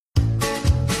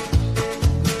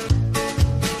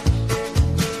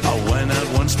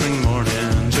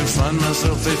find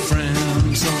myself a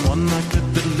friend, someone I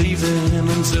could believe in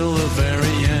until the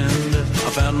very end. I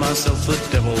found myself the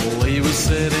devil, he was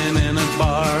sitting in a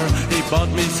bar. He bought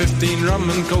me 15 rum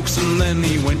and cokes and then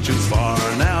he went too far.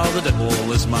 Now the devil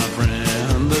is my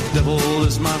friend, the devil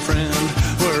is my friend.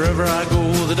 Wherever I go,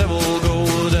 the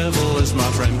devil is my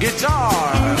friend.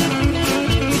 Guitar!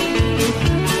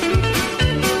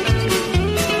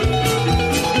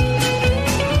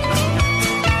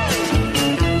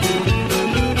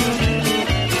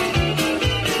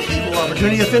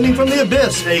 Opportunity Offending from the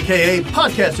Abyss, a.k.a.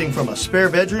 podcasting from a spare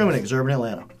bedroom in exurban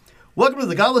Atlanta. Welcome to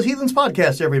the Godless Heathens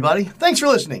podcast, everybody. Thanks for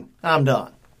listening. I'm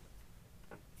Don.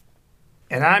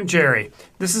 And I'm Jerry.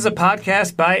 This is a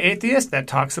podcast by atheists that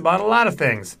talks about a lot of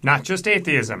things, not just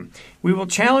atheism. We will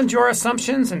challenge your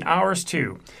assumptions and ours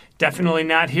too. Definitely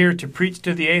not here to preach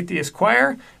to the atheist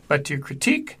choir, but to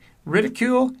critique,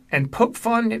 ridicule, and poke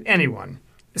fun at anyone,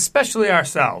 especially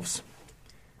ourselves.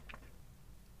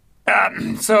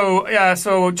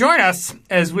 So join us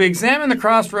as we examine the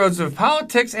crossroads of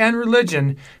politics and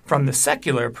religion from the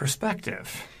secular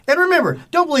perspective. And remember,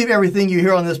 don't believe everything you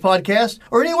hear on this podcast,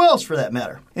 or anywhere else for that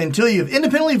matter, until you've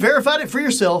independently verified it for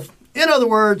yourself. In other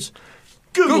words,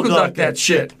 Google duck that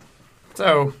shit.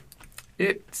 So,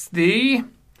 it's the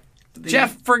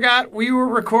Jeff Forgot We Were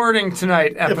Recording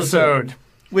Tonight episode.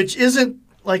 Which isn't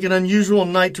like an unusual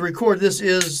night to record. This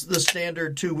is the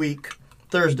standard 2-week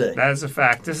Thursday. That is a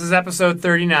fact. This is episode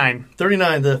 39.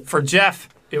 39. For Jeff,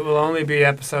 it will only be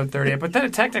episode 38. But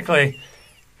then technically,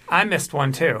 I missed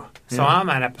one too. So I'm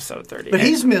on episode 38. But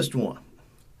he's missed one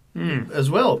as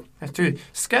well. That's true.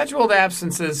 Scheduled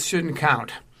absences shouldn't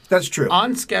count. That's true.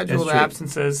 Unscheduled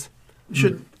absences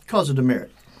should cause a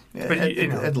demerit. But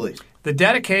at least. The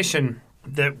dedication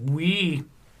that we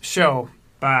show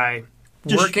by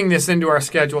working this into our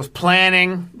schedules,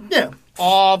 planning. Yeah.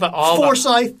 All the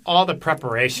foresight, all the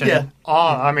preparation,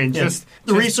 just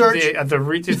the research,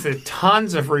 the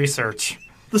tons of research.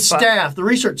 The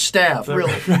research staff,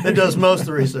 really, that does most of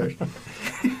the research.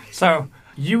 So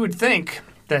you would think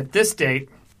that this date,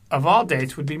 of all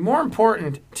dates, would be more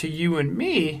important to you and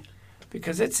me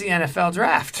because it's the NFL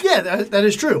draft. Yeah, that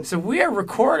is true. So we are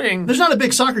recording. There's not a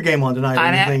big soccer game on tonight or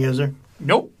anything, is there?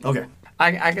 Nope. Okay.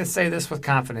 I can say this with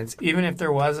confidence, even if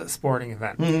there was a sporting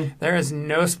event. There is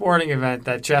no sporting event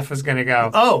that Jeff is going to go,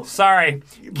 oh, sorry,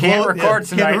 can't record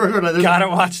tonight, got to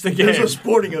watch the game. There's a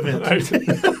sporting event.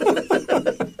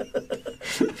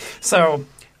 So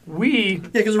we... Yeah,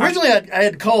 because originally I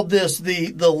had called this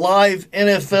the live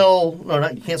NFL... No,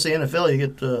 you can't say NFL, you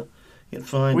get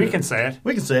fined. We can say it.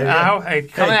 We can say it. Yeah. Hey,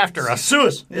 come after us. Sue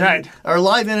us. Right. Our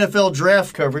live NFL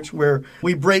draft coverage where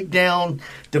we break down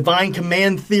divine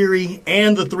command theory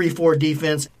and the 3-4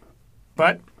 defense.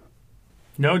 But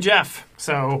no Jeff.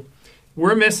 So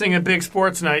we're missing a big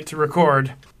sports night to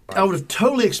record. I would have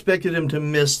totally expected him to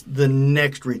miss the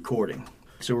next recording.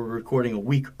 So we're recording a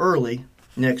week early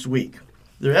next week.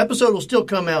 The episode will still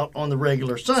come out on the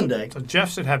regular Sunday. So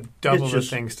Jeff should have double the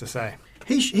things to say.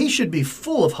 He should be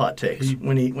full of hot takes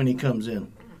when he comes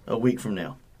in a week from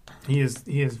now. He is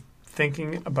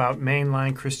thinking about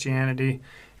mainline Christianity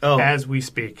as we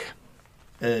speak.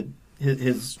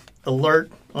 His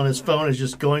alert on his phone is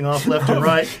just going off left and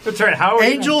right. That's right.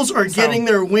 Angels are getting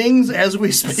their wings as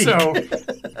we speak. So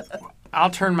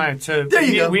I'll turn my... There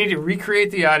you go. We need to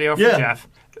recreate the audio for Jeff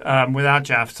without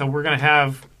Jeff. So we're going to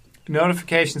have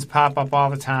notifications pop up all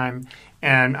the time.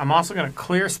 And I'm also going to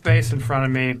clear space in front of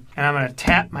me, and I'm going to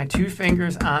tap my 2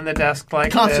 fingers on the desk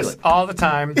like this all the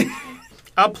time.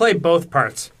 I'll play both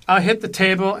parts. I'll hit the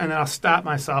table, and then I'll stop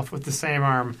myself with the same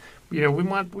arm. You know, we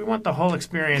want the whole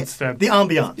experience to... The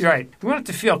ambiance. Right. We want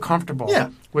it to feel comfortable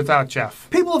without Jeff.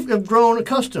 People have grown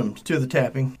accustomed to the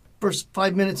tapping. First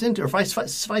 5 minutes into, or 5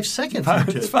 seconds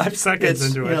into it. 5 seconds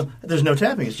into it. There's no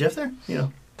tapping. Is Jeff there?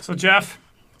 So, Jeff,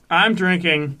 I'm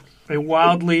drinking a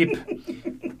Wild Leap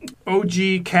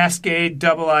OG Cascade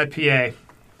Double IPA.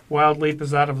 Wild Leap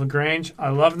is out of LaGrange. I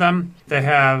love them. They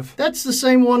have... That's the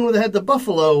same one where they had the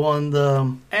buffalo on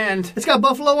the... And... It's got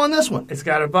buffalo on this one. It's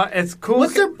got it's cool.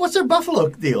 What's their buffalo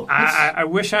deal? I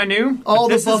wish I knew. All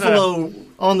the buffalo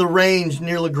on the range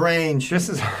near LaGrange. This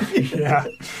is... Yeah.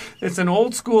 It's an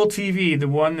old school TV, the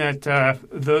one that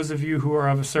those of you who are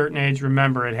of a certain age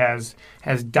remember. It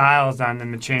has dials on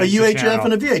them to change the UHF channel.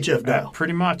 and a VHF dial.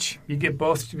 Pretty much. You get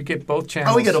both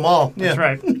channels. Oh, we get them all. That's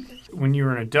right. When you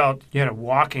were an adult, you had a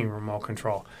walking remote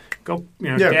control. Go,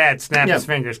 Dad snapped his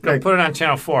fingers. Go put it on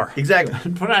channel 4. Exactly.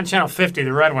 Put it on channel 50.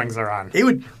 The Red Wings are on.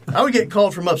 I would get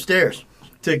called from upstairs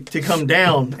to come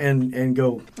down and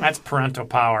go. That's parental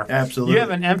power. Absolutely. You have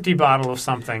an empty bottle of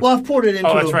something. Well, I've poured it into.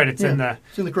 Oh, that's right. It's in the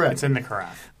carafe. It's in the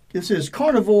carafe. This is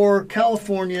Carnivore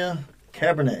California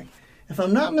Cabernet. If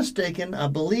I'm not mistaken, I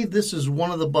believe this is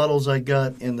one of the bottles I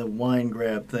got in the wine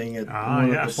grab thing at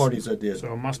one of the parties I did.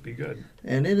 So it must be good.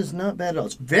 And it is not bad at all.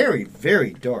 It's very,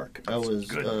 very dark. I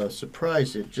was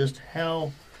surprised at just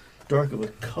how dark of a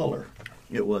color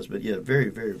it was. But yeah, very,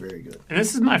 very, very good. And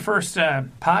this is my first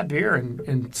pod beer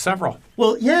in several.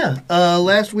 Well, yeah.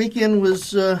 Last weekend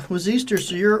was Easter,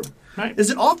 so you're... Right. Is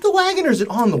it off the wagon or is it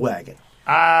on the wagon?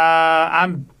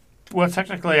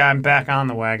 Technically, I'm back on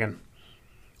the wagon.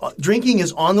 Drinking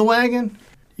is on the wagon?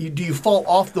 Do you fall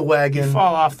off the wagon? You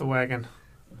fall off the wagon.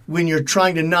 When you're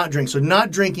trying to not drink. So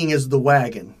not drinking is the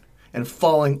wagon, and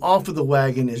falling off of the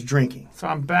wagon is drinking. So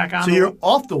I'm back on So you're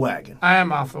off the wagon. I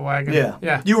am off the wagon.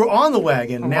 Yeah. You were on the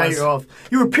wagon, now was. you're off.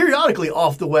 You were periodically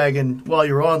off the wagon while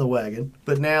you were on the wagon,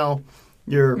 but now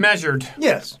you're... Measured.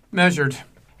 Yes. Measured.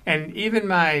 And even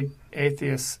my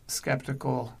atheist,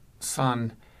 skeptical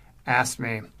son asked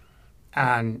me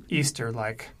on Easter,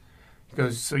 he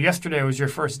goes, so yesterday was your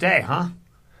first day, huh?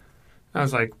 I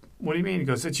was like, what do you mean? He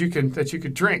goes, that you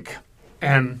could drink.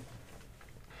 And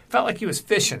felt like he was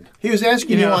fishing. He was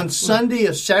asking you on Sunday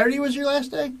if Saturday was your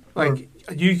last day?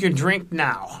 You can drink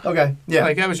now. Okay, yeah.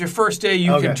 Like, that was your first day,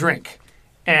 you can drink.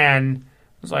 And I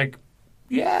was like,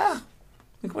 yeah.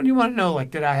 Like, what do you want to know?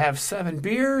 Like, did I have 7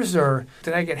 beers or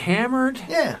did I get hammered?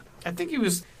 Yeah. I think he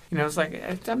was... it's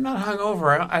like, I'm not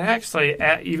hungover. I actually,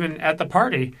 even at the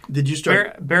party, did you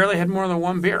start? Barely had more than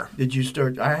 1 beer. Did you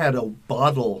start? I had a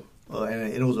bottle,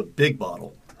 and it was a big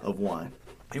bottle of wine.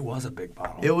 It was a big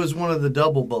bottle. It was one of the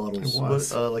double bottles. It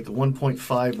was. Like a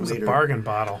 1.5 It was liter. a bargain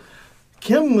bottle.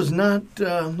 Kim was not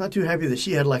too happy that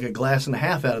she had like a glass and a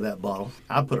half out of that bottle.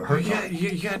 I put a hurt.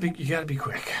 You gotta be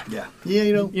quick. Yeah. Yeah,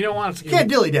 you don't want it to can't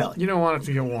dilly-dally. You don't want it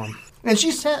to get warm. And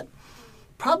she sat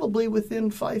probably within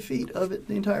 5 feet of it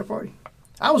the entire party.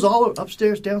 I was all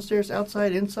upstairs, downstairs,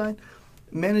 outside, inside.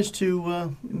 Managed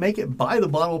to make it by the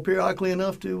bottle periodically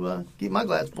enough to keep my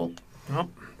glass full. Well,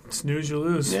 snooze, you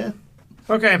lose. Yeah.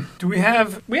 Okay. Do we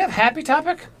have happy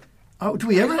topic? Oh, do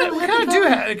we ever have a happy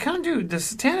topic? We kind of do. The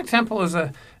Satanic Temple is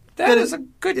a good topic.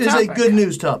 It is a good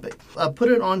news topic. I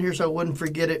put it on here so I wouldn't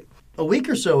forget it a week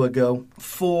or so ago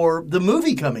for the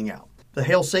movie coming out, the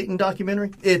Hail Satan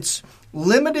documentary. It's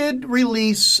limited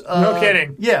release. No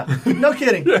kidding. Yeah, no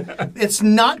kidding. It's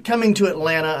not coming to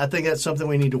Atlanta. I think that's something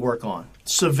we need to work on.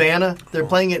 Savannah. They're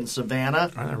playing it in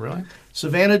Savannah. Are they really?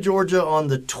 Savannah, Georgia on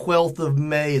the 12th of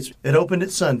May. It opened at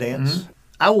Sundance. Mm-hmm.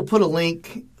 I will put a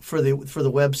link for the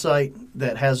website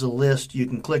that has a list you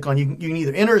can click on. You can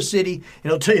either enter a city, and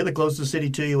it'll tell you the closest city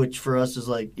to you, which for us is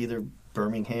like either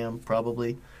Birmingham,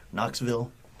 probably,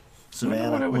 Knoxville,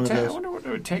 Savannah. I wonder what it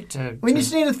would take to... We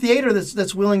just need a theater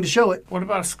that's willing to show it. What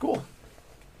about a school?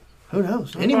 Who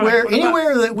knows? Anywhere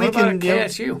that we can...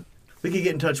 KSU? We could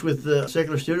get in touch with the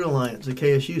Secular Student Alliance at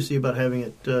KSU, see about having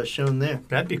it shown there.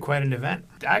 That'd be quite an event.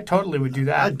 I totally would do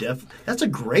that. That's a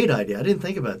great idea. I didn't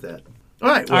think about that. All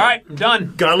right, I'm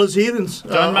done. Godless Heathens.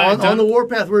 On the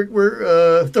warpath,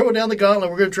 we're throwing down the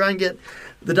gauntlet. We're going to try and get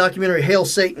the documentary Hail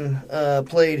Satan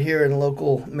played here in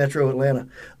local metro Atlanta.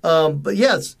 But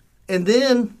yes, and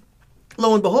then,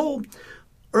 lo and behold,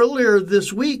 earlier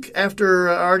this week, after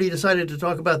I already decided to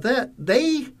talk about that,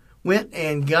 they went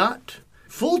and got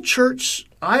full church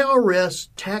IRS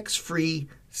tax-free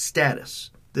status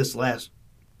this last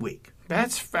week.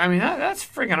 That's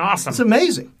friggin' awesome. It's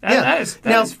amazing. That is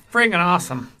friggin'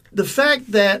 awesome. The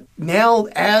fact that now,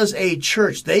 as a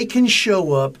church, they can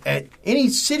show up at any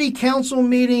city council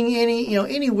meeting,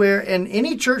 anywhere, and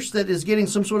any church that is getting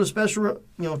some sort of special,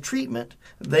 treatment,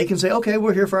 they can say, "Okay,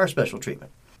 we're here for our special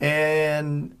treatment,"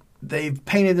 and they've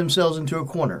painted themselves into a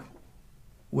corner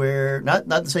where not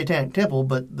the Satanic Temple,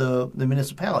 but the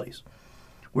municipalities.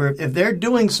 Where if they're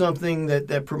doing something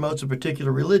that promotes a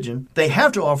particular religion, they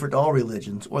have to offer it to all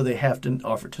religions, or they have to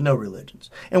offer it to no religions.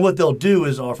 And what they'll do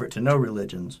is offer it to no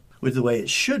religions, with the way it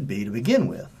should be to begin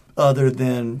with, other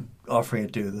than offering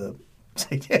it to the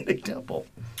Satanic Temple.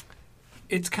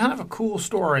 It's kind of a cool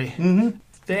story. Mm-hmm.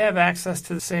 They have access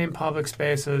to the same public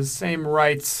spaces, same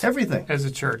rights, everything as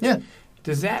a church. Yeah.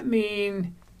 Does that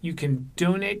mean you can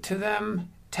donate to them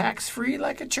tax-free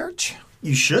like a church?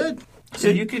 You should. So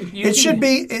it should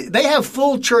be. They have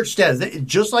full church status,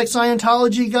 just like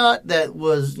Scientology got. That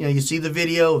was, you see the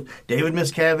video of David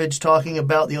Miscavige talking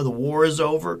about, the war is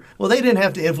over. Well, they didn't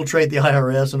have to infiltrate the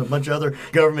IRS and a bunch of other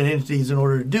government entities in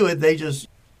order to do it. They just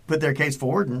put their case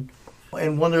forward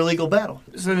and won their legal battle.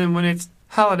 So then, when it's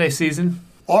holiday season,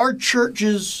 our church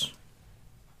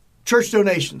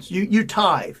donations, you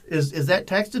tithe, is that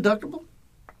tax deductible?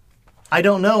 I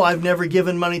don't know. I've never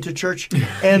given money to church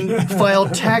and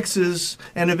filed taxes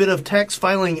and a bit of tax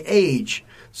filing age.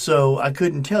 So I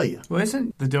couldn't tell you. Well,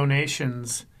 isn't the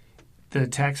donations, the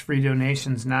tax-free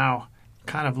donations now,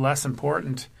 kind of less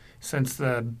important since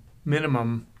the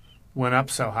minimum went up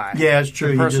so high? Yeah, it's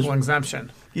true. The personal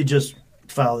exemption. You just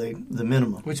file the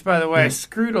minimum. Which, by the way,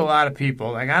 screwed a lot of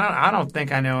people. Like I don't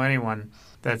think I know anyone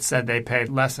that said they paid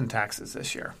less in taxes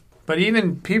this year. But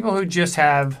even people who just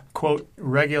have, quote,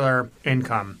 regular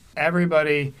income,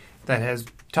 everybody that has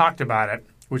talked about it,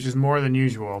 which is more than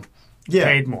usual,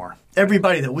 paid more.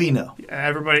 Everybody that we know.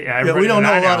 Everybody we don't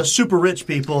know a lot of super rich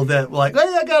people that like, hey,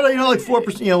 I got like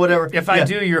 4%, whatever. If I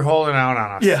do, you're holding out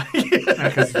on us. Yeah.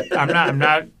 Because I'm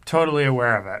not totally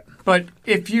aware of it. But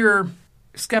if you're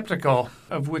skeptical,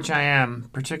 of which I am,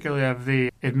 particularly of the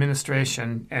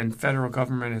administration and federal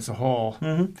government as a whole,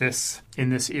 in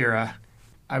this era,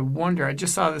 I wonder, I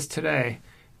just saw this today,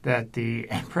 that the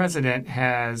president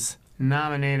has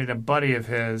nominated a buddy of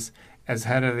his as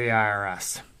head of the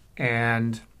IRS.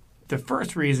 And the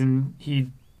first reason he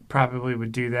probably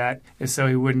would do that is so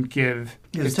he wouldn't give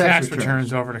his tax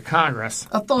returns over to Congress.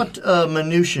 I thought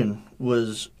Mnuchin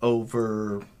was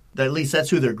over, at least that's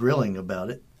who they're grilling about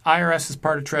it. IRS is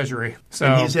part of Treasury. So,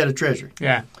 and he's head of Treasury.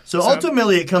 Yeah. So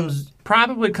ultimately it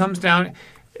probably comes down.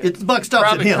 The buck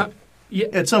stops at him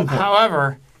at some point.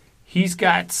 However, he's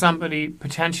got somebody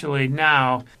potentially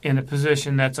now in a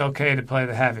position that's okay to play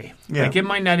the heavy. Yeah. Like it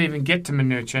might not even get to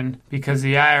Mnuchin because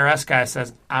the IRS guy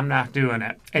says, I'm not doing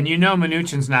it. And you know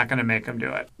Mnuchin's not going to make him do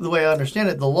it. The way I understand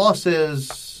it, the law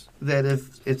says that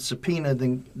if it's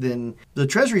subpoenaed, then the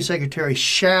Treasury Secretary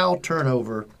shall turn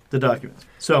over the documents.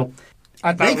 So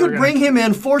they could bring him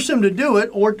in, force him to do it,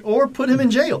 or put him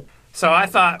in jail. So I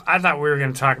thought we were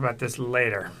going to talk about this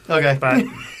later. Okay. But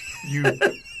you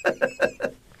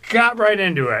got right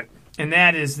into it. And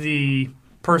that is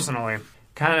personally,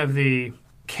 kind of the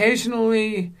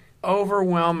occasionally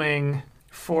overwhelming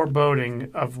foreboding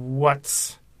of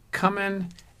what's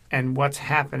coming and what's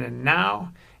happening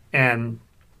now. And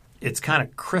it's kind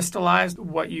of crystallized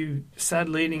what you said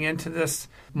leading into this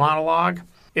monologue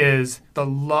is the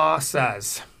law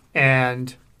says,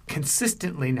 and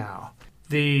consistently now,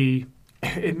 the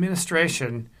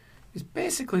administration is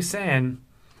basically saying,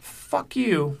 fuck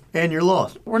you. And you're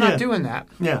lost. We're not doing that.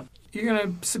 Yeah. You're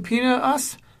going to subpoena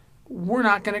us? We're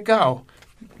not going to go.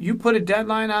 You put a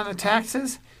deadline on the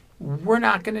taxes? We're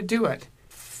not going to do it.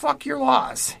 Fuck your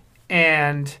laws.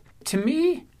 And to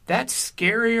me, that's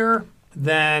scarier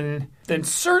than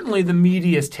certainly the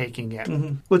media is taking it.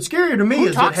 Mm-hmm. What's scarier to me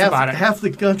is that half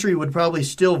the country would probably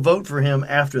still vote for him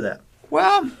after that.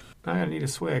 Well, I'm going to need a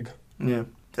swig. Yeah.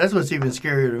 That's what's even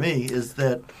scarier to me is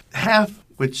that half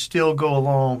would still go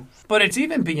along. But it's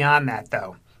even beyond that,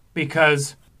 though,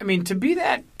 because, I mean, to be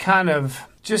that kind of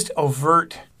just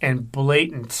overt and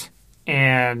blatant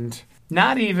and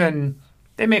not even,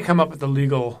 they may come up with a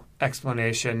legal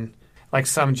explanation, like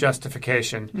some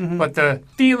justification, but the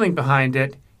feeling behind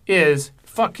it is,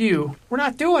 fuck you, we're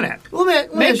not doing it. Well,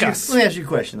 let me ask you a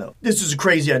question, though. This is a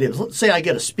crazy idea. Let's say I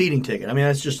get a speeding ticket. I mean,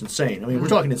 that's just insane. I mean, we're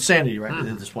talking insanity right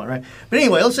at this point, right? But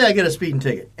anyway, let's say I get a speeding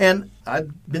ticket, and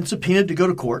I've been subpoenaed to go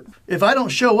to court. If I don't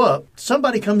show up,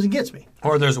 somebody comes and gets me.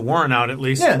 Or there's a warrant out, at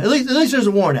least. Yeah, at least there's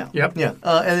a warrant out. Yep. Yeah.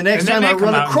 And the next time I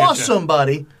run across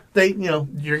somebody,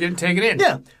 you're getting taken in.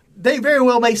 Yeah. They very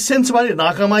well may send somebody to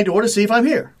knock on my door to see if I'm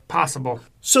here. Possible.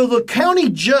 So the county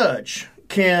judge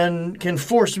can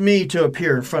force me to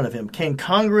appear in front of him.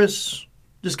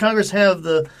 Does Congress have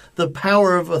the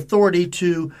power of authority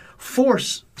to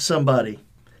force somebody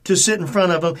to sit in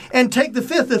front of them and take the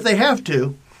fifth if they have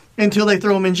to until they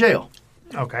throw them in jail?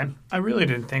 Okay. I really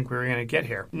didn't think we were going to get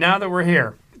here. Now that we're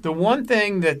here, the one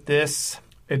thing that this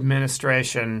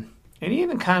administration, and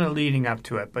even kind of leading up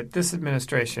to it, but this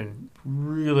administration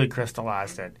really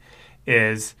crystallized it,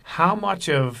 is how much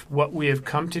of what we have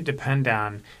come to depend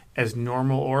on as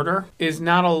normal order is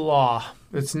not a law.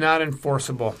 It's not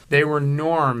enforceable. They were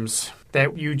norms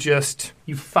that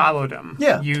you followed them.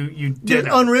 Yeah. You did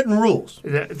unwritten rules.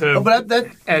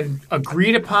 And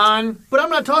agreed upon. But I'm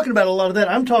not talking about a lot of that.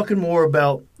 I'm talking more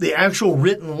about the actual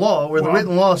written law, where the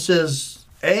written law says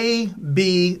A,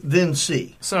 B, then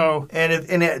C. So, and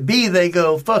if at B they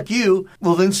go, fuck you,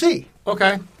 well then C.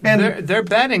 Okay. And they're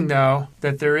betting, though,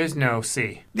 that there is no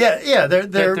C. Yeah.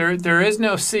 There is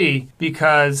no C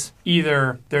because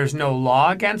either there's no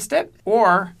law against it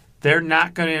or they're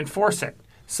not going to enforce it.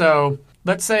 So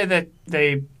let's say that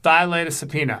they violate a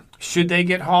subpoena. Should they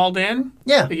get hauled in?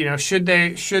 Yeah. Should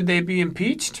they be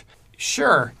impeached?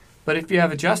 Sure. But if you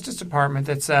have a Justice Department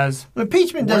that says...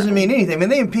 Impeachment doesn't mean anything. I mean,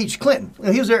 they impeached Clinton.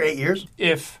 He was there 8 years.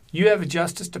 If you have a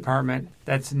Justice Department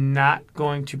that's not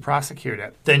going to prosecute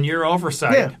it, then your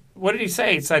oversight what did he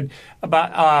say? He said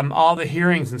about all the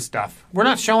hearings and stuff. We're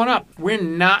not showing up. We're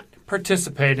not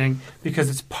participating because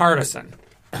it's partisan.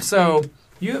 So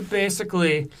you have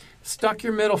basically stuck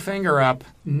your middle finger up,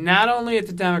 not only at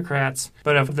the Democrats,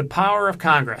 but of the power of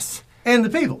Congress. And the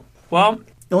people. Well,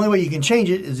 the only way you can change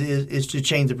it is to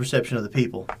change the perception of the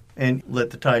people and let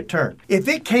the tide turn. If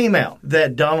it came out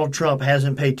that Donald Trump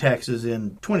hasn't paid taxes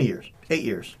in 20 years, 8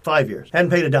 years, 5 years, hadn't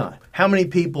paid a dime, how many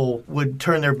people would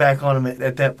turn their back on him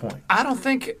at that point? I don't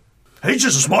think... He's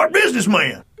just a smart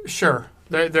businessman. Sure.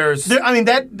 There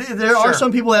are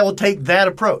some people that will take that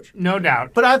approach. No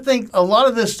doubt. But I think a lot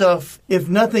of this stuff, if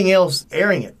nothing else,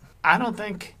 airing it. I don't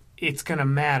think it's going to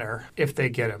matter if they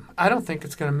get him. I don't think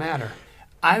it's going to matter.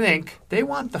 I think they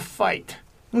want the fight.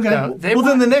 Okay.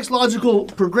 Then the next logical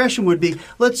progression would be,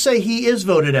 let's say he is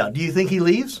voted out. Do you think he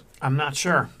leaves? I'm not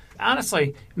sure.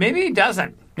 Honestly, maybe he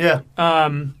doesn't. Yeah.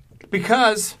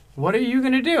 Because what are you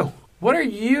going to do? What are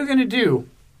you going to do?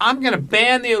 I'm going to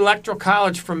ban the Electoral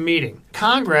College from meeting.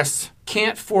 Congress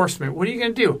can't force me. What are you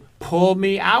going to do? Pull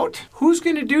me out? Who's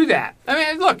going to do that? I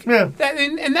mean, look. Yeah.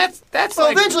 That's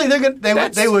well, eventually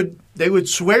they would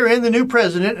swear in the new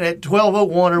president at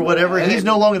 12:01 or whatever, and he's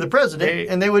no longer the president,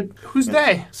 and they would... Who's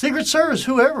they? Secret Service,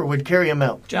 whoever would carry him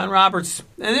out. John Roberts.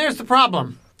 And there's the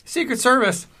problem. Secret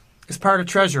Service is part of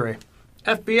Treasury.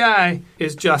 FBI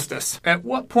is justice. At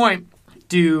what point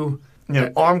do...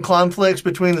 armed conflicts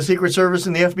between the Secret Service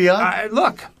and the FBI?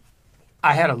 Look,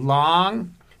 I had a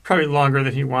long, probably longer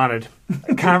than he wanted,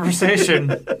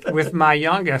 conversation with my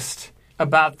youngest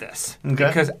about this. Okay.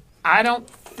 Because I don't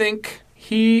think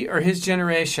he or his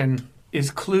generation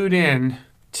is clued in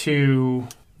to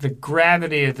the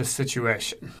gravity of the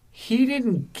situation. He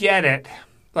didn't get it,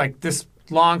 like this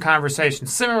long conversation,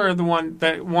 similar to the one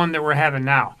that we're having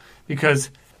now.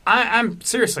 Because I'm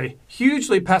seriously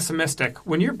hugely pessimistic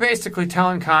when you're basically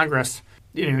telling Congress,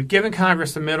 giving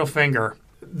Congress the middle finger,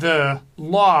 the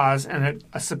laws and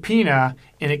a subpoena,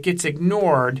 and it gets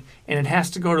ignored, and it has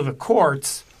to go to the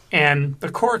courts, and the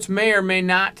courts may or may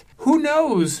not, who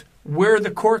knows where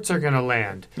the courts are going to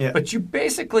land. Yeah. But you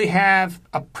basically have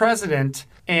a president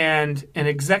and an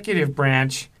executive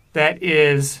branch that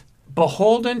is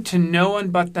beholden to no one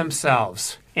but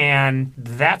themselves, and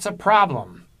that's a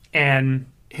problem. And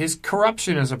his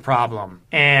corruption is a problem.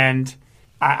 And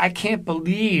I can't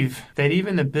believe that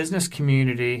even the business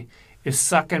community is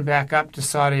sucking back up to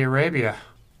Saudi Arabia.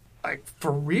 Like,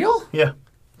 for real? Yeah.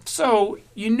 So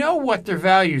you know what their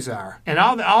values are. And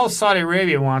all Saudi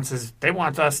Arabia wants is they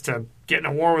want us to get in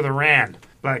a war with Iran.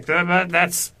 Like,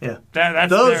 that's... Yeah.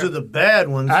 Those are the bad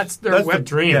ones. That's their wet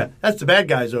dream. Yeah, that's the bad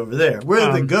guys over there.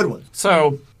 We're the good ones.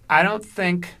 So I don't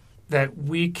think that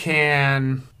we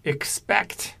can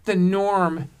expect the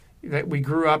norm that we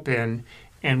grew up in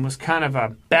and was kind of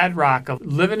a bedrock of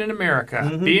living in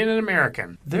America, being an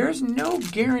American. There's no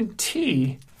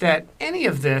guarantee that any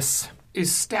of this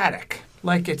is static,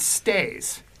 like it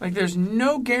stays. Like, there's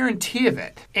no guarantee of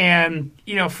it. And,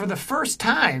 for the first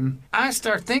time, I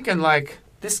start thinking, like,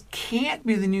 this can't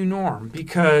be the new norm,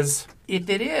 because if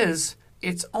it is,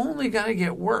 it's only going to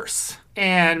get worse.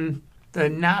 And the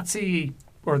Nazi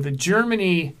or the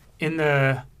Germany in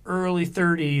the early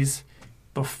 30s,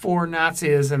 before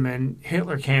Nazism and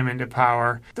Hitler came into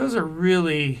power, those are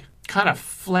really kind of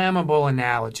flammable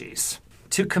analogies.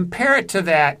 To compare it to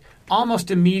that almost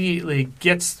immediately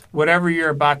gets whatever you're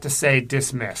about to say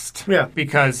dismissed. Yeah.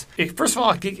 Because, first of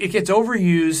all, it gets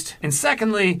overused. And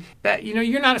secondly, that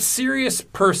you're not a serious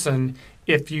person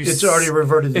if you... It's already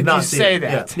reverted to Nazi. If you say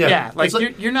that. Yeah. Like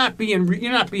you're not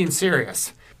being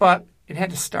serious. But it had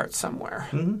to start somewhere.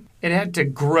 Mm-hmm. It had to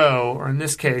grow, or in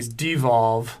this case,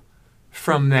 devolve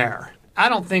from there. I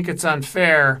don't think it's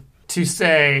unfair to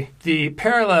say the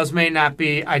parallels may not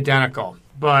be identical,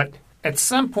 but at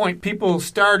some point people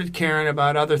started caring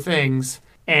about other things,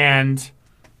 and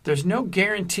there's no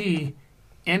guarantee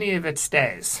any of it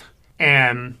stays.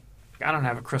 And I don't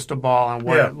have a crystal ball on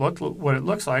what it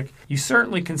looks like. You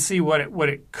certainly can see what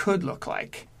it could look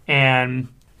like. And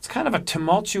it's kind of a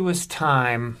tumultuous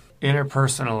time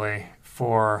interpersonally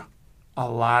for a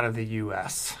lot of the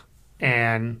U.S.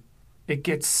 And it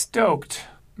gets stoked,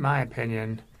 in my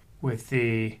opinion, with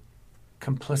the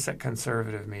complicit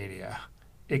conservative media.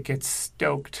 It gets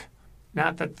stoked.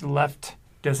 Not that the left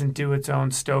doesn't do its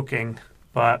own stoking,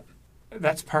 but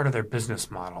that's part of their business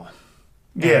model.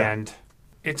 Yeah. And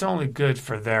it's only good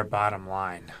for their bottom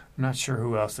line. I'm not sure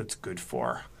who else it's good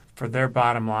for. For their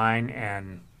bottom line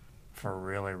and for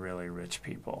really, really rich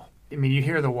people. I mean, you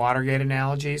hear the Watergate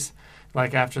analogies,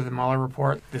 like after the Mueller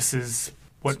report, this is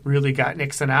what really got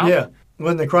Nixon out. Yeah. It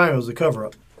wasn't the crime, it was the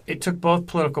cover-up. It took both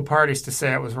political parties to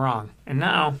say it was wrong. And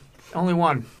now Only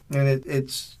one. And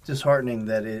it's disheartening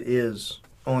that it is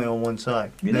only on one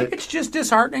side. You think it's just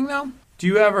disheartening, though? Do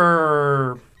you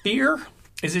ever fear?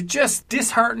 Is it just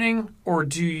disheartening, or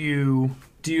do you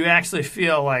actually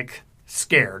feel like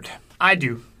scared? I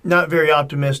do. Not very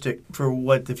optimistic for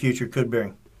what the future could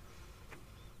bring.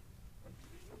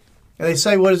 And they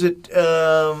say, what is it?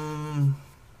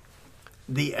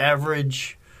 The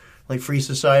average, free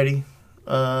society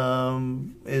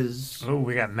is... Oh,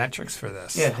 we got metrics for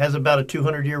this. Yeah, has about a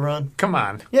 200-year run. Come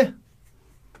on. Yeah.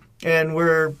 And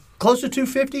we're close to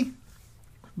 250.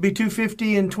 Be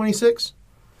 250 in 26.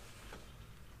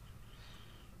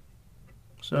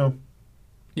 So...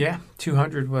 Yeah,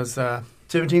 200 was...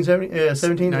 1770? Yeah,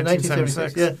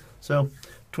 1976. Yeah. So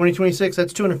 2026,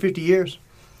 that's 250 years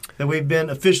that we've been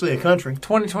officially a country.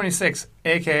 2026,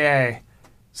 a.k.a.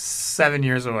 7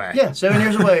 years away. Yeah, 7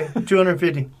 years away,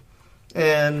 250.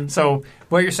 And so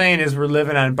what you're saying is we're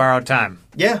living on borrowed time.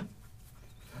 Yeah.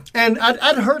 And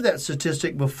I'd heard that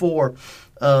statistic before,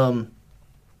 and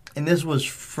this was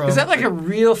from... Is that like a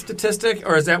real statistic,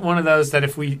 or is that one of those that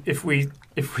if we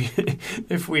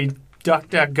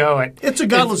DuckDuckGo it? It's a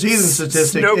godless heathen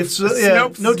statistic.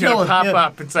 Snopes no telling. Pop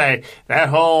up and say that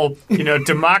whole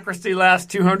democracy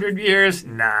lasts 200 years.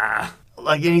 Nah.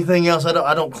 Like anything else,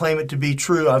 I don't claim it to be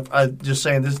true. I'm just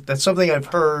saying that's something I've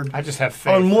heard. I just have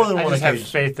faith on more than one occasion. I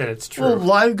just have faith that it's true. Well,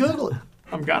 live Google it.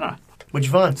 I'm gonna. What'd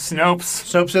you find? Snopes.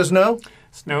 Snopes says no.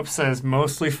 Snopes says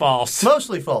mostly false.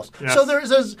 Mostly false. Yes. So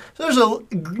there's a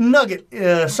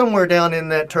nugget somewhere down in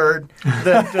that turd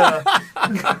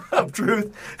that of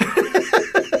truth.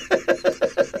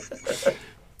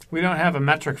 We don't have a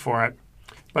metric for it,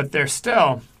 but there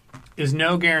still is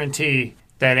no guarantee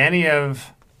that any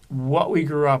of what we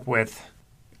grew up with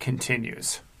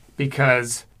continues,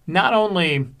 because not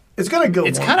only it's going to go,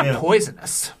 it's kind of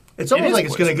poisonous. It's almost like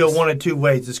it's going to go one of two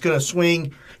ways. It's going to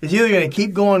swing. It's either going to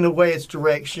keep going the way its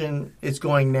direction it's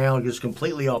going now, just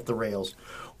completely off the rails,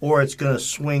 or it's going to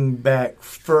swing back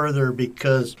further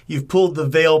because you've pulled the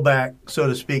veil back, so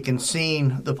to speak, and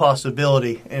seen the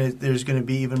possibility, and there's going to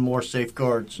be even more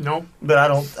safeguards. Nope. But I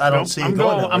don't see it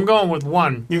going that way. I'm going with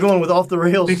one. You're going with off the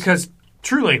rails? Because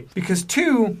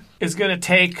two is going to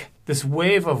take this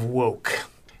wave of woke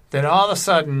that all of a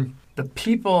sudden the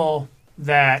people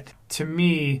that, to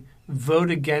me, vote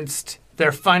against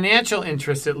their financial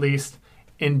interest, at least,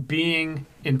 in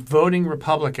voting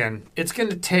Republican, it's going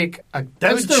to take a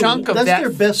good chunk of that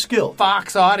their best skill.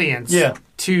 Fox audience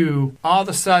to all of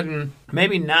a sudden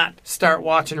maybe not start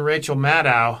watching Rachel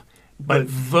Maddow, but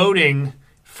voting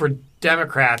for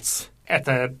Democrats at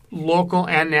the local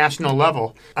and national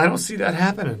level. I don't see that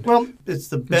happening. Well, it's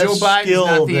the best Joe Biden's skill.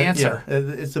 Not the answer. Yeah,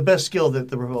 it's the best skill that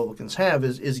the Republicans have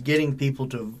is getting people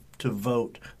to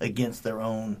vote against their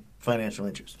own financial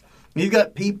interests. You've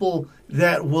got people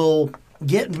that will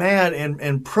get mad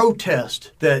and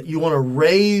protest that you want to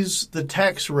raise the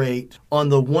tax rate on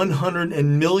the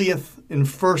 100,000,000th and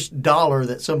first dollar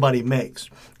that somebody makes.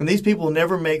 And these people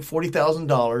never make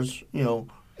 $40,000,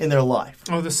 in their life.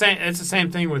 Oh, it's the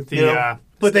same thing with the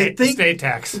estate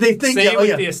tax. They think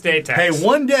with the estate tax. Hey,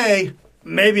 one day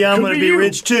maybe I'm going to be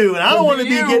rich too, and I don't want to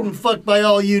be getting fucked by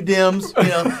all you Dems.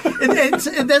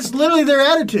 And that's literally their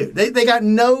attitude. They got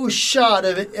no shot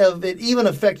of it even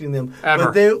affecting them.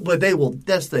 Ever. But they will.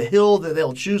 That's the hill that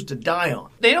they'll choose to die on.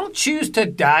 They don't choose to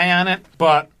die on it,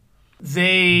 but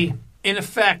they, in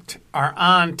effect, are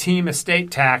on team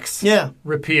estate tax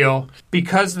repeal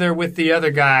because they're with the other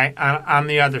guy on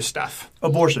the other stuff.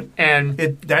 Abortion. And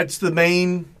that's the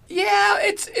main... Yeah,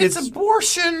 it's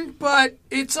abortion, but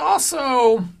it's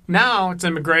also now it's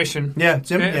immigration. Yeah,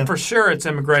 for sure it's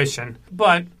immigration.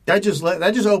 But that just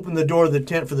opened the door of the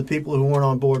tent for the people who weren't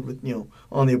on board with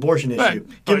on the abortion issue.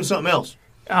 Give them something else.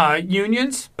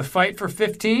 Unions, the fight for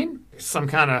 15. Some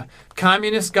kind of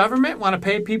communist government want to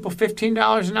pay people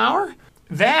 $15 an hour.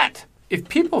 That if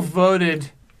people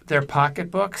voted their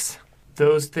pocketbooks,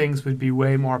 those things would be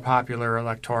way more popular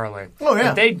electorally. Oh, yeah.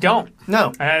 But they don't.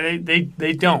 No.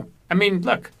 They don't. I mean,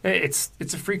 look, it's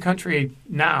a free country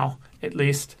now, at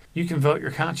least. You can vote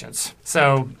your conscience.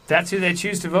 So that's who they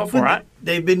choose to vote for.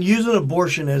 They've been using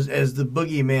abortion as the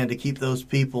boogeyman to keep those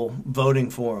people voting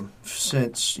for them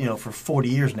since, for 40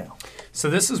 years now. So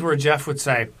this is where Jeff would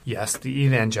say, yes, the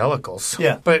evangelicals.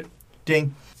 Yeah. But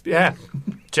ding. Yeah.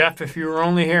 Jeff, if you were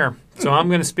only here. So I'm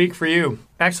going to speak for you.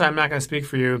 Actually, I'm not going to speak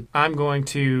for you. I'm going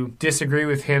to disagree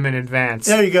with him in advance.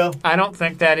 There you go. I don't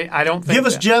think Give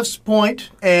us Jeff's point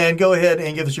and go ahead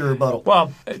and give us your rebuttal.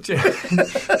 Well,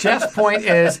 Jeff's point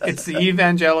is it's the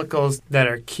evangelicals that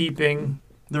are keeping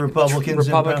the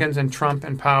Republicans and Trump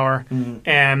in power. Mm-hmm.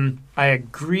 And I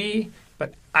agree,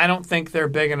 but I don't think they're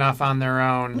big enough on their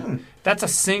own. That's a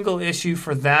single issue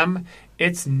for them.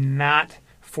 It's not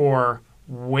for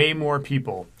way more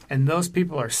people. And those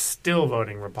people are still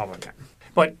voting Republican.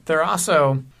 But they're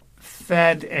also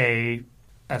fed a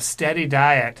steady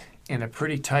diet in a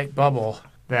pretty tight bubble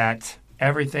that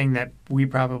everything that we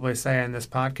probably say in this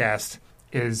podcast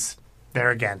is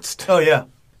they're against. Oh, yeah.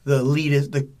 The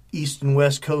elitist, the East and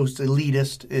West Coast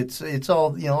elitist. It's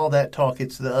all, all that talk.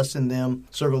 It's the us and them,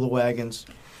 circle the wagons.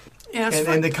 Yeah,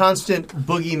 and the constant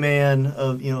boogeyman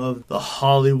of the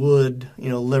Hollywood,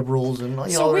 liberals and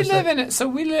so we live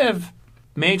we live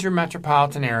major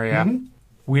metropolitan area. Mm-hmm.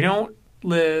 We don't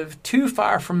live too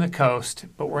far from the coast,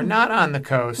 but we're not on the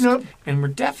coast. Nope. And we're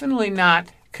definitely not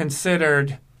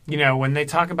considered, when they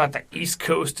talk about the East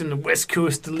Coast and the West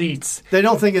Coast elites. They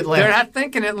don't think Atlanta. They're not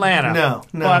thinking Atlanta. No.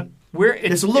 But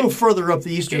it's a little further up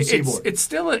the eastern seaboard. It's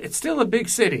still a big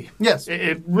city. Yes.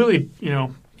 It really,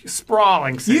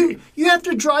 sprawling city. You have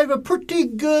to drive a pretty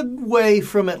good way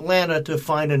from Atlanta to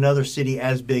find another city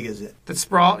as big as it.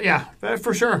 That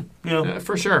for sure.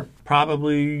 For sure.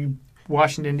 Probably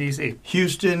Washington, D.C.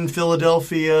 Houston,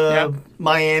 Philadelphia,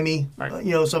 Miami,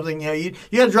 right. Something. You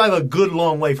got to drive a good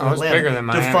long way from Atlanta. Bigger than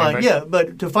Miami, to find.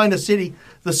 But to find a city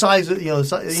the size of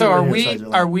So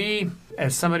are we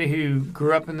as somebody who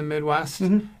grew up in the Midwest?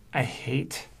 Mm-hmm. I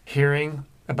hate hearing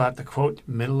about the quote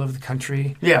middle of the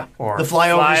country, or the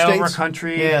flyover states.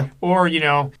 Country, or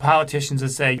politicians that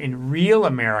say in real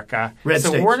America. Red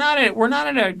states. we're not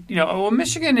in a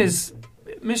Michigan's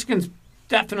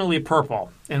definitely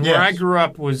purple, and where I grew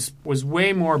up was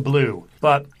way more blue.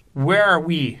 But where are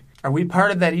we? Are we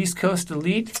part of that East Coast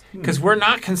elite? Because we're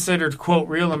not considered quote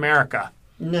real America.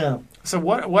 No. So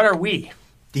what are we?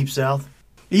 Deep South.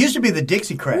 It used to be the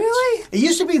Dixiecrats. Really? It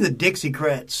used to be the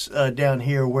Dixiecrats down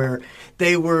here, where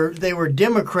they were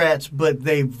Democrats, but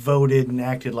they voted and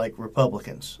acted like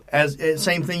Republicans.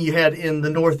 Same thing you had in the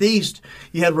Northeast.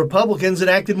 You had Republicans that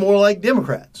acted more like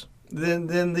Democrats than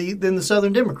the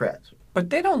Southern Democrats. But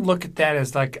they don't look at that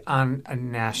as like on a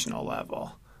national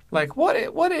level. Like what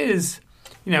is,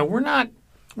 we're not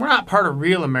part of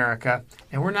real America,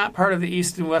 and we're not part of the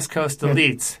East and West Coast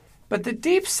elites. But the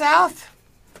Deep South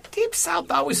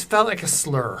always felt like a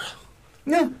slur.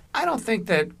 Yeah. I don't think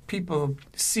that people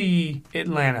see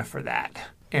Atlanta for that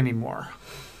anymore.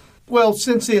 Well,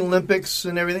 since the Olympics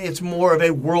and everything, it's more of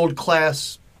a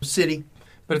world-class city.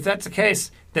 But if that's the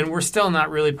case, then we're still not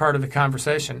really part of the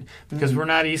conversation because we're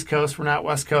not East Coast, we're not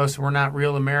West Coast, we're not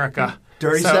real America.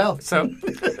 Dirty South. So,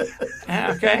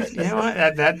 okay, you know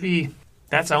what?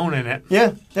 That's owning it.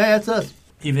 Yeah, that's us.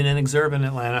 Even in exurban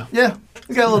Atlanta. Yeah,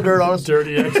 we got a little dirt on us.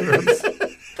 Dirty exurbs.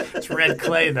 It's red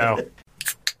clay, though.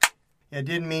 I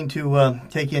didn't mean to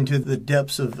take you into the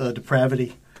depths of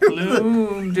depravity.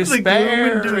 Gloom,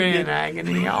 despair, and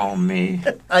agony on me.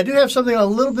 I do have something on a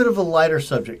little bit of a lighter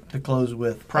subject to close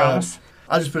with. Promise.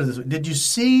 I'll just put it this way. Did you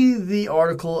see the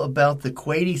article about the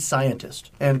Kuwaiti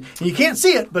scientist? And you can't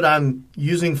see it, but I'm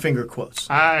using finger quotes.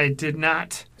 I did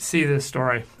not see this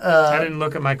story. I didn't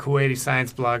look at my Kuwaiti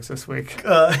science blogs this week.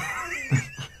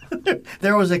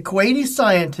 There was a Kuwaiti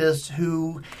scientist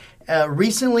who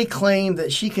recently claimed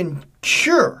that she can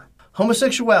cure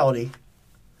homosexuality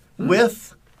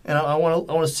with, and I want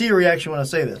to see a reaction when I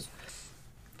say this.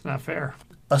 It's not fair.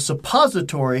 A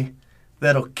suppository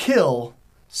that'll kill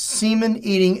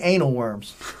semen-eating anal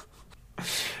worms.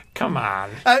 Come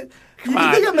on. You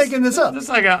think I'm making this up? It's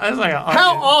like a how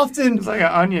onion. often? It's like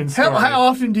an onion story. How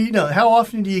often do you know? How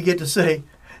often do you get to say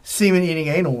semen-eating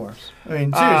anal worms? I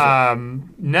mean,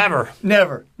 seriously. Never.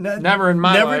 Never. Never in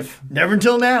my life. Never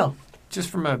until now. Just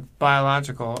from a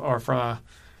biological or from a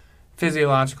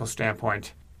physiological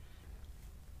standpoint,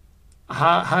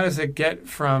 how does it get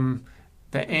from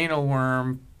the anal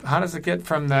worm? How does it get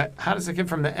from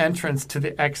the entrance to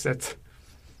the exit?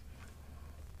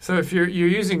 So if you're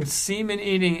using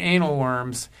semen-eating anal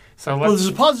worms, the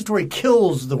suppository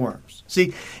kills the worms.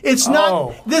 See, it's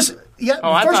not this. Yeah.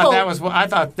 I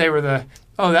thought they were the.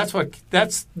 Oh,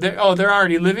 they're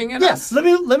already living in us? Yes.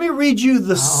 Let me read you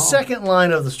the second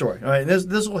line of the story. All right,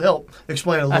 this will help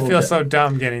explain a little bit. I feel so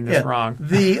dumb getting this wrong.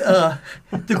 The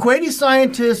Kuwaiti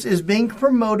scientist is being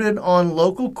promoted on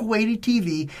local Kuwaiti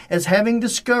TV as having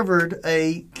discovered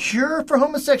a cure for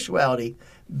homosexuality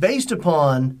based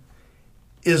upon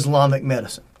Islamic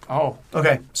medicine. Oh.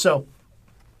 Okay, so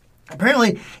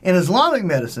apparently in Islamic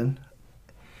medicine,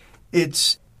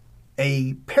 it's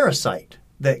a parasite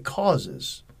that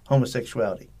causes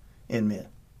homosexuality in men.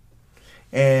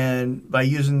 And by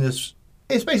using this,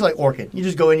 it's basically like Orchid. You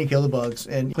just go in, you kill the bugs,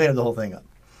 and clean up the whole thing up.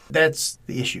 That's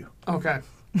the issue. Okay.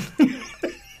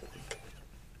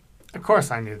 Of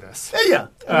course I knew this. Yeah.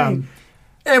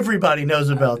 Everybody knows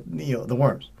about the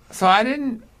worms. So I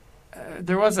didn't.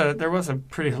 There was a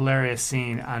pretty hilarious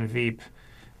scene on Veep,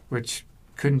 which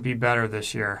couldn't be better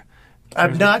this year.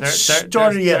 I've not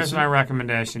started yet. There's my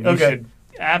recommendation. You should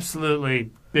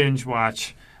absolutely binge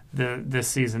watch this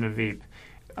season of Veep.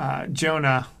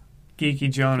 Jonah, Geeky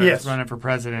Jonah, is running for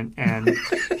president, and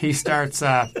he starts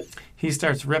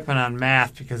ripping on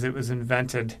math because it was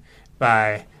invented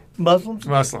by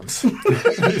Muslims.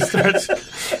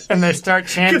 And they start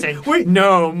chanting,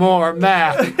 "No more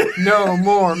math! No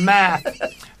more math!"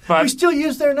 But we still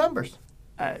use their numbers.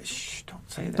 Shh!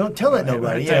 Don't say that. Don't tell that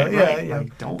nobody. Yeah.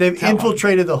 Don't They've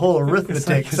infiltrated the whole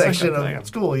arithmetic section of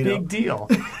school. Big deal.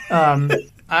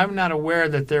 I'm not aware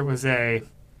that there was a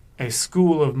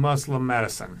school of Muslim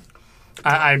medicine.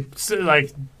 I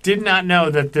did not know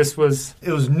that this was.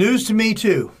 It was news to me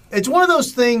too. It's one of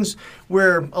those things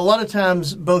where a lot of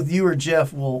times both you or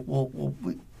Jeff will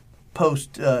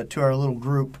post to our little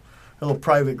group, a little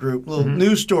private group, little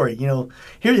news story.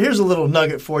 Here's a little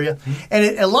nugget for you,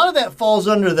 and a lot of that falls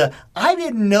under the I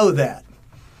didn't know that,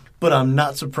 but I'm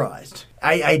not surprised.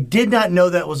 I did not know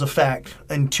that was a fact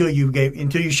until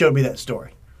you showed me that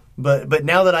story, but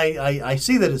now that I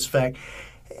see that it's a fact.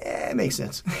 It makes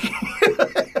sense.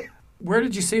 Where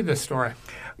did you see this story?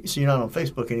 So you're not on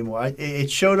Facebook anymore. It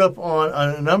showed up on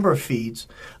a number of feeds.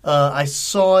 I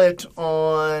saw it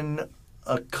on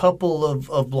a couple of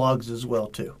blogs as well,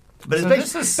 too. But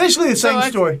it's basically the same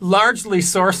story. Largely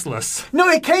sourceless. No,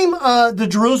 it came, the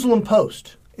Jerusalem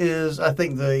Post is, I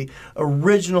think, the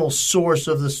original source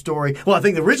of the story. Well, I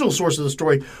think the original source of the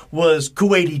story was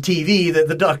Kuwaiti TV that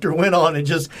the doctor went on and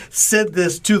just said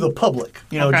this to the public,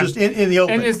 just in the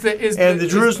open. And the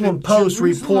Jerusalem Post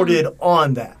reported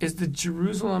on that. Is the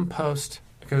Jerusalem Post,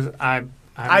 because I'm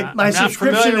my not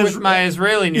familiar with my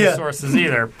Israeli news sources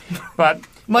either, but...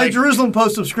 My Jerusalem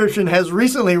Post subscription has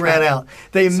recently ran out.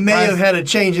 They may have had a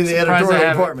change in the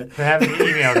editorial department. They haven't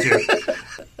emailed you.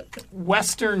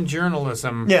 Western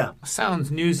journalism sounds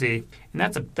newsy, and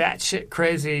that's a batshit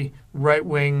crazy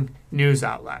right-wing news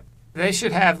outlet. They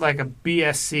should have like a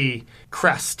BSC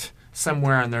crest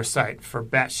somewhere on their site for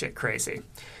batshit crazy.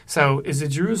 So is the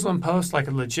Jerusalem Post like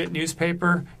a legit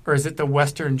newspaper, or is it the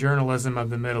Western journalism of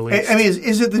the Middle East? I mean,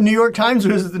 is it the New York Times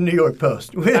or is it the New York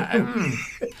Post?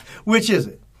 Which is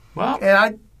it? Well, and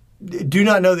I do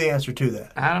not know the answer to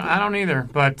that. I don't either,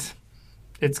 but...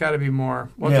 It's got to be more.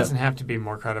 Well, it doesn't have to be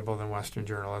more credible than Western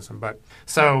journalism. But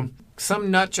so some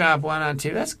nut job went on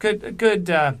TV. That's good.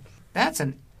 That's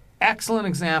an excellent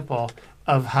example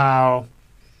of how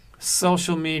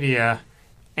social media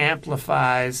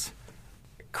amplifies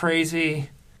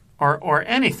crazy or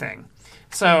anything.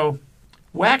 So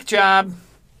whack job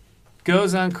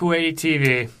goes on Kuwaiti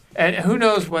TV, and who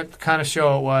knows what kind of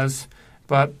show it was,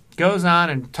 but goes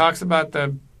on and talks about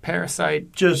the parasite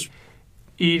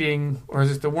eating, or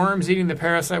is it the worms eating the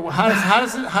parasite? How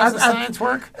does the science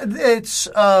work? It's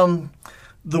the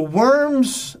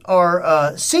worms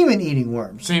are semen-eating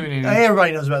worms. Semen-eating.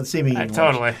 Everybody knows about the semen-eating worms.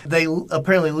 Totally. They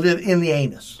apparently live in the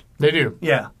anus. They do.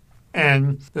 Yeah.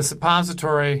 And the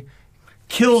suppository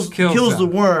kills the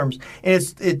worms,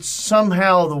 and it's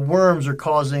somehow the worms are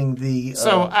causing the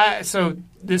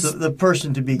the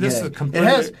person to be gay. This is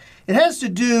completely... It has to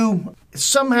do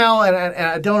somehow, and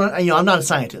I don't. I'm not a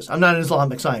scientist. I'm not an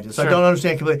Islamic scientist. Sure. I don't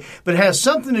understand completely. But it has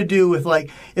something to do with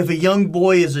if a young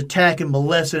boy is attacked and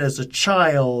molested as a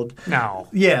child. No.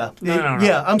 Yeah. No.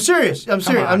 Yeah. I'm serious.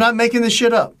 I'm not making this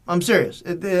shit up. I'm serious.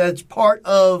 It's part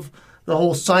of the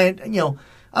whole science.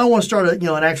 I don't want to start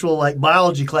an actual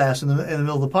biology class in the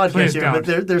middle of the podcast. Please here, don't.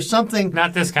 But there's something.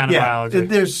 Not this kind of biology.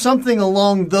 There's something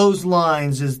along those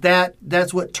lines.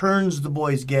 That's what turns the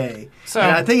boys gay. So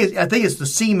and I think it's the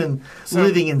semen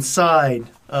living inside.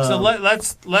 So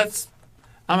let's.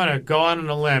 I'm going to go on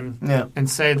a limb and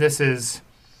say this is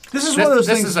one of those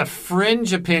things. This is a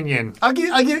fringe opinion. I'll give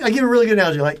a really good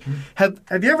analogy.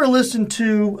 Have you ever listened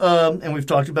to and we've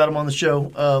talked about him on the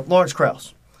show, Lawrence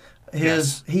Krauss?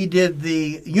 He did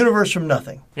the Universe from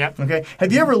Nothing. Yep. Okay.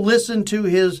 Have you ever listened to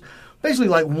his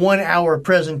basically 1 hour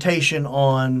presentation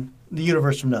on the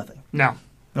Universe from Nothing? No.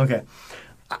 Okay.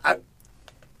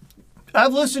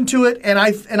 I've listened to it and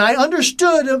I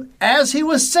understood him as he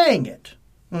was saying it.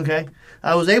 Okay.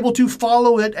 I was able to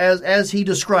follow it as he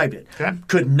described it. Okay.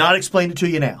 Could not explain it to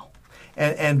you now.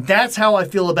 And that's how I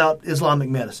feel about Islamic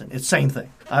medicine. It's the same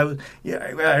thing. I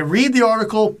read the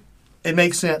article. It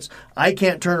makes sense. I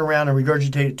can't turn around and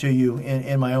regurgitate it to you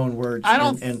in my own words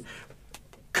and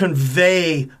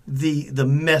convey the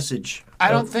message.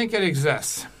 I don't think it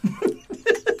exists.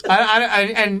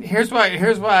 And here's why.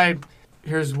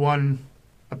 Here's one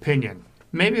opinion.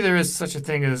 Maybe there is such a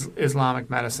thing as Islamic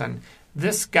medicine,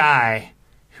 this guy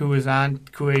who was on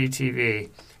Kuwaiti TV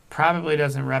probably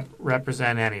doesn't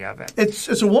represent any of it.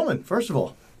 It's a woman, first of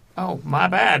all. Oh, my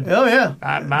bad. Oh, yeah.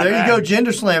 My there bad. You go,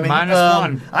 gender slamming.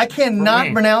 -1. I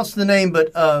cannot pronounce the name,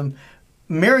 but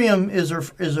Miriam is her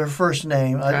first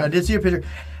name. Okay. I did see her picture.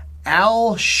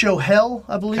 Al Shohel,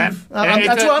 I believe. Okay.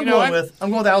 That's what I'm going with.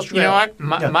 I'm going with Al Shohel. You know what?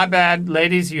 My bad,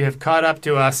 ladies. You have caught up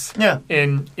to us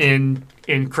in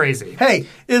crazy. Hey,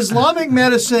 Islamic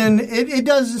medicine, it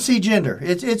doesn't see gender.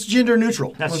 It's gender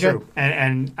neutral. That's true.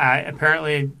 And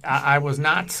I was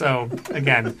not. So,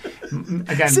 again.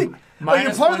 See, are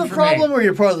you part of the problem or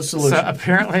you're part of the solution? So,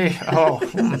 apparently,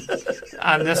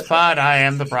 on this pod, I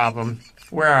am the problem.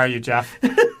 Where are you, Jeff?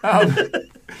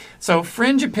 So,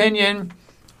 fringe opinion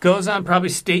goes on probably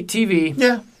state TV.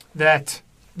 Yeah. That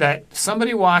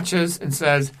somebody watches and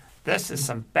says, this is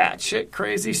some batshit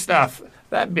crazy stuff.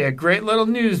 That'd be a great little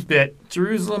news bit.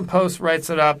 Jerusalem Post writes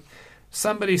it up.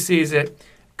 Somebody sees it.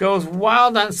 Goes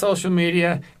wild on social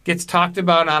media. Gets talked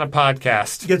about on a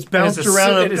podcast. Gets bounced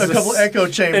around a couple echo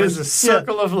chambers. It is a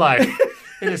circle of life.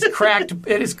 It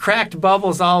is cracked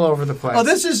bubbles all over the place. Oh,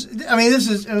 this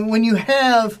is when you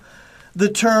have the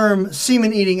term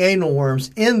semen-eating anal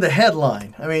worms in the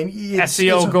headline. I mean,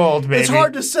 SEO gold, baby. It's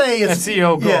hard to say.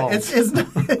 SEO gold. Yeah, it's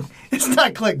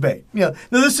not clickbait. No,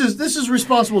 this is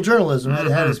responsible journalism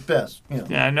at its best.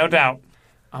 Yeah, no doubt.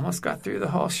 Almost got through the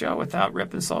whole show without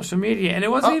ripping social media, and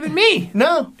it wasn't even me.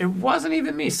 No, it wasn't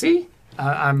even me. See,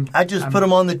 I just put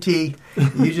them on the tee.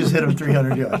 You just hit them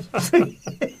 300 yards.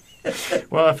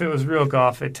 Well, if it was real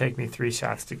golf, it'd take me 3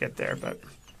 shots to get there, but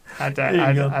I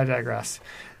digress.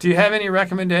 Do you have any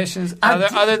recommendations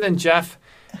other than Jeff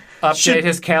update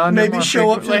his calendar maybe more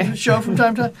show frequently? up to the show from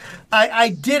time to time? I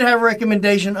did have a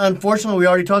recommendation. Unfortunately, we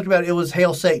already talked about it. It was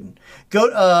Hail Satan. Go.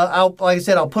 Like I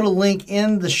said, I'll put a link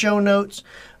in the show notes.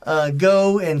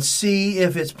 Go and see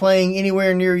if it's playing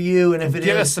anywhere near you, and if it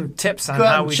give is, us some tips on go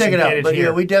how out we and check should it out. get it But here.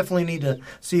 yeah, we definitely need to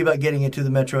see about getting it to the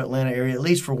Metro Atlanta area, at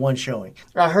least for one showing.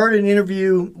 I heard an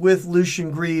interview with Lucian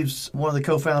Greaves, one of the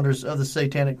co-founders of the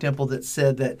Satanic Temple, that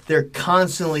said that they're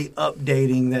constantly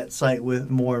updating that site with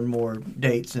more and more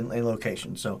dates and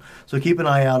locations. So keep an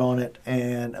eye out on it.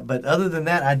 But other than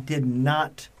that, I did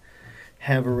not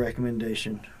have a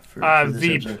recommendation for this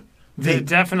Veep. episode. Veep.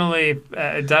 Definitely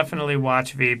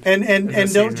watch Veep.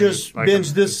 And don't just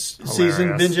binge this season,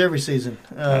 hilarious. binge every season.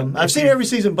 I've seen every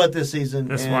season but this season.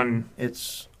 This one,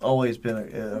 it's always been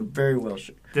a very well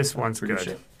show. This one's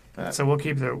good. So we'll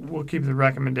keep the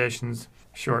recommendations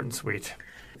short and sweet.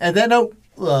 And that note,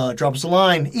 drop us a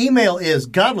line. Email is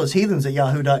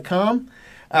godlessheathens@yahoo.com.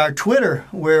 Our Twitter,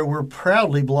 where we're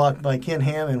proudly blocked by Ken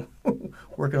Ham and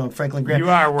working on Franklin Graham. You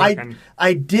are working.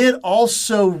 I did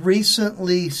also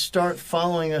recently start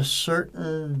following a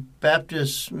certain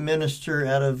Baptist minister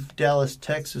out of Dallas,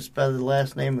 Texas, by the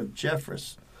last name of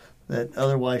Jeffress, that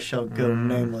otherwise shall go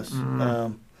nameless.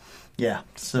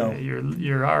 So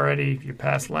you're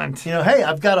past Lent. Hey,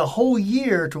 I've got a whole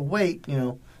year to wait,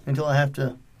 until I have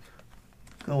to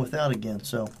go without again.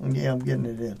 So, yeah, I'm getting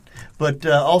it in. But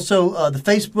also the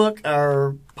Facebook,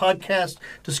 our podcast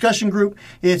discussion group,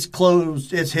 it's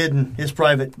closed, it's hidden, it's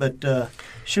private, but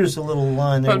shoot us a little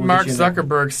line there. But Mark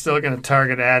Zuckerberg's still going to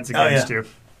target ads against you.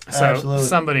 So Absolutely.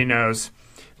 Somebody knows.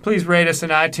 Please rate us in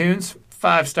iTunes.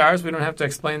 5 stars. We don't have to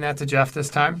explain that to Jeff this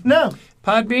time. No.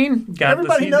 Podbean.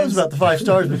 Everybody knows about the 5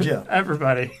 stars with Jeff.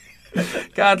 Everybody.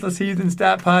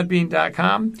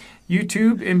 godlessheathens.podbean.com.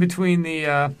 YouTube, in between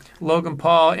the Logan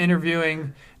Paul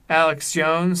interviewing Alex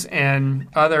Jones and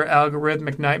other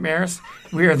algorithmic nightmares.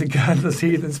 We are the Godless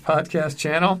Heathens podcast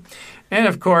channel. And,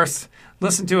 of course,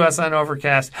 listen to us on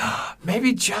Overcast.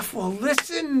 Maybe Jeff will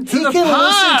listen to the pod. He can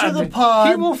listen to the pod.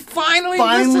 He will finally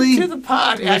listen to the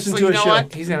pod. Actually, you know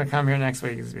what? He's going to come here next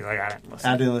week and be like, I didn't listen.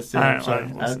 I didn't listen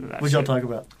to it. What y'all talk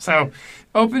about? So,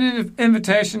 open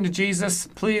invitation to Jesus,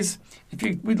 please.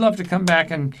 We'd love to come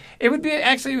back, and it would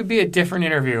be a different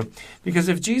interview, because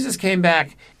if Jesus came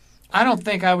back, I don't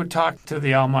think I would talk to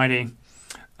the Almighty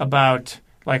about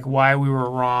like why we were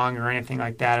wrong or anything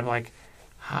like that. I'm like,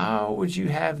 how would you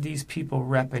have these people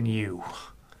repping you?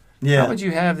 Yeah. How would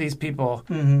you have these people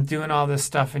doing all this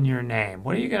stuff in your name?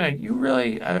 What are you gonna?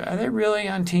 Are they really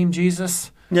on Team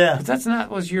Jesus? Yeah. 'Cause that's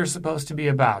not what you're supposed to be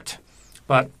about.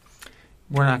 But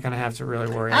we're not going to have to really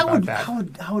worry about that.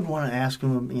 I would want to ask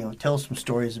him, tell us some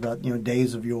stories about,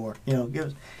 days of yore. Give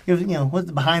us, what's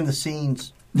the behind the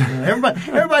scenes.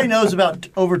 Everybody knows about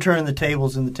overturning the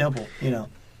tables in the temple.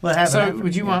 What happened? So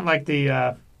would you want like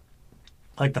the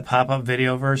pop-up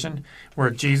video version where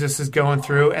Jesus is going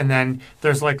through, and then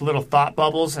there's like little thought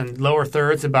bubbles and lower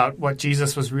thirds about what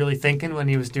Jesus was really thinking when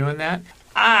he was doing that?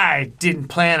 I didn't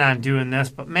plan on doing this,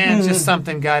 but man, just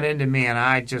something got into me, and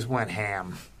I just went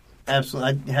ham. Absolutely.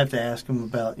 I'd have to ask him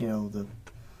about, the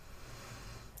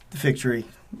fig tree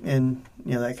and,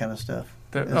 that kind of stuff.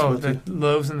 The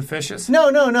loaves and the fishes?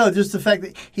 No. Just the fact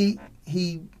that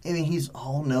he's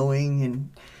all-knowing, and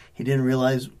he didn't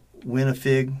realize when a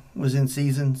fig was in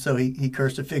season, so he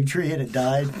cursed a fig tree and it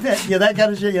died. That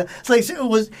kind of shit. Yeah, it's like,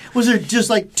 was there just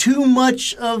like too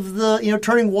much of the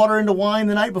turning water into wine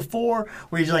the night before,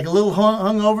 where he's like a little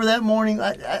hung over that morning?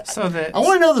 I want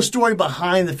to know the story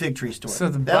behind the fig tree story. So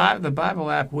the Bible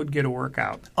app would get a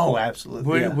workout. Oh,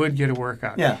 absolutely. Would get a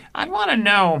workout. Yeah. I'd want to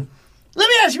know. Let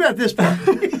me ask you about this part.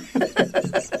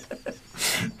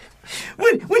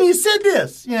 When you said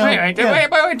this, Wait,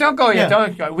 don't go yet.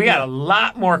 Don't go. We got a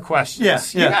lot more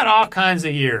questions. You got all kinds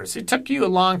of years. It took you a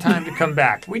long time to come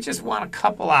back. We just want a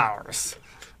couple hours.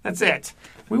 That's it.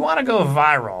 We want to go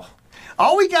viral.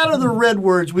 All we got are the red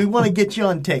words. We want to get you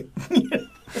on tape.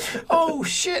 Oh,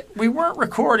 shit. We weren't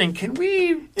recording. Can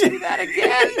we do that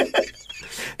again?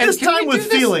 This time with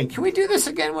feeling. Can we do this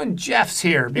again when Jeff's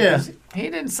here? Because he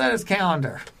didn't set his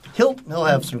calendar. He'll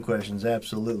have some questions,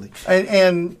 absolutely.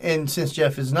 And since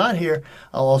Jeff is not here,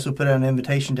 I'll also put out an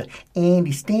invitation to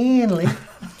Andy Stanley.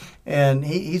 And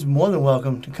he's more than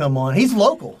welcome to come on. He's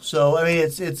local, so I mean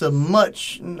it's a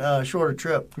much shorter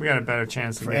trip. We got a better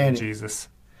chance of getting Jesus.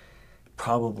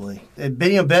 Probably.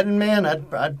 Being a betting man,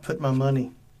 I'd put my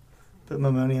money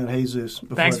on Jesus.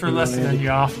 Thanks for listening,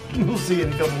 y'all. We'll see you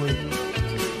in a couple weeks.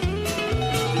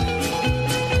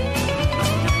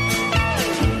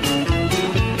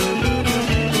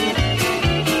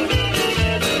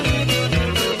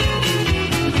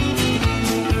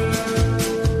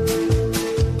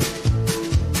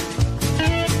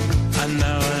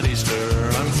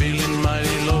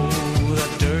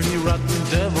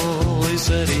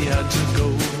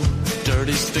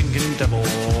 Stinking devil,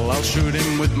 I'll shoot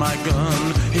him with my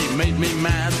gun. He made me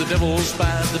mad, the devil's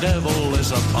bad, the devil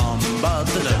is a bum. But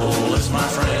the devil is my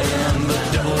friend, the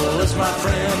devil is my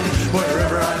friend.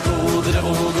 Wherever I go, the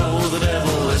devil will go, the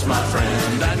devil is my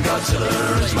friend. And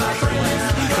Godzilla is my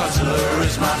friend, Godzilla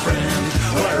is my friend.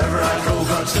 Wherever I go,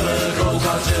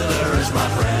 Godzilla is my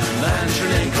friend. And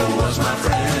Chernenko was my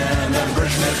friend, and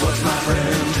Brezhnev was my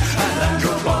friend. And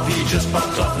Andropov, he just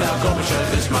popped off, now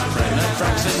Gorbachev is my friend. And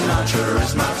Frank Sinatra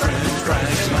is my friend, Frank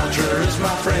Sinatra is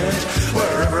my friend.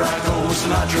 Wherever I go,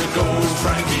 Sinatra goes,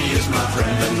 Frankie is my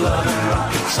friend. And love and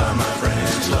rockets are my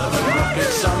friends, love and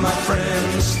rockets are my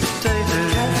friends.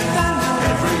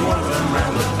 Every one of them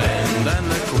round the bend. And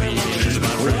the Queen is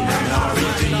my friend, and Harvey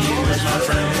Dean is my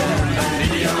friend. And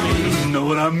Idi Amin, know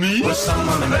what I mean? Was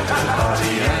someone met at the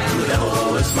party, and the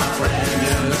devil is my friend,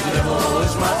 yes, the devil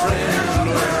is my friend.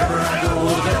 Wherever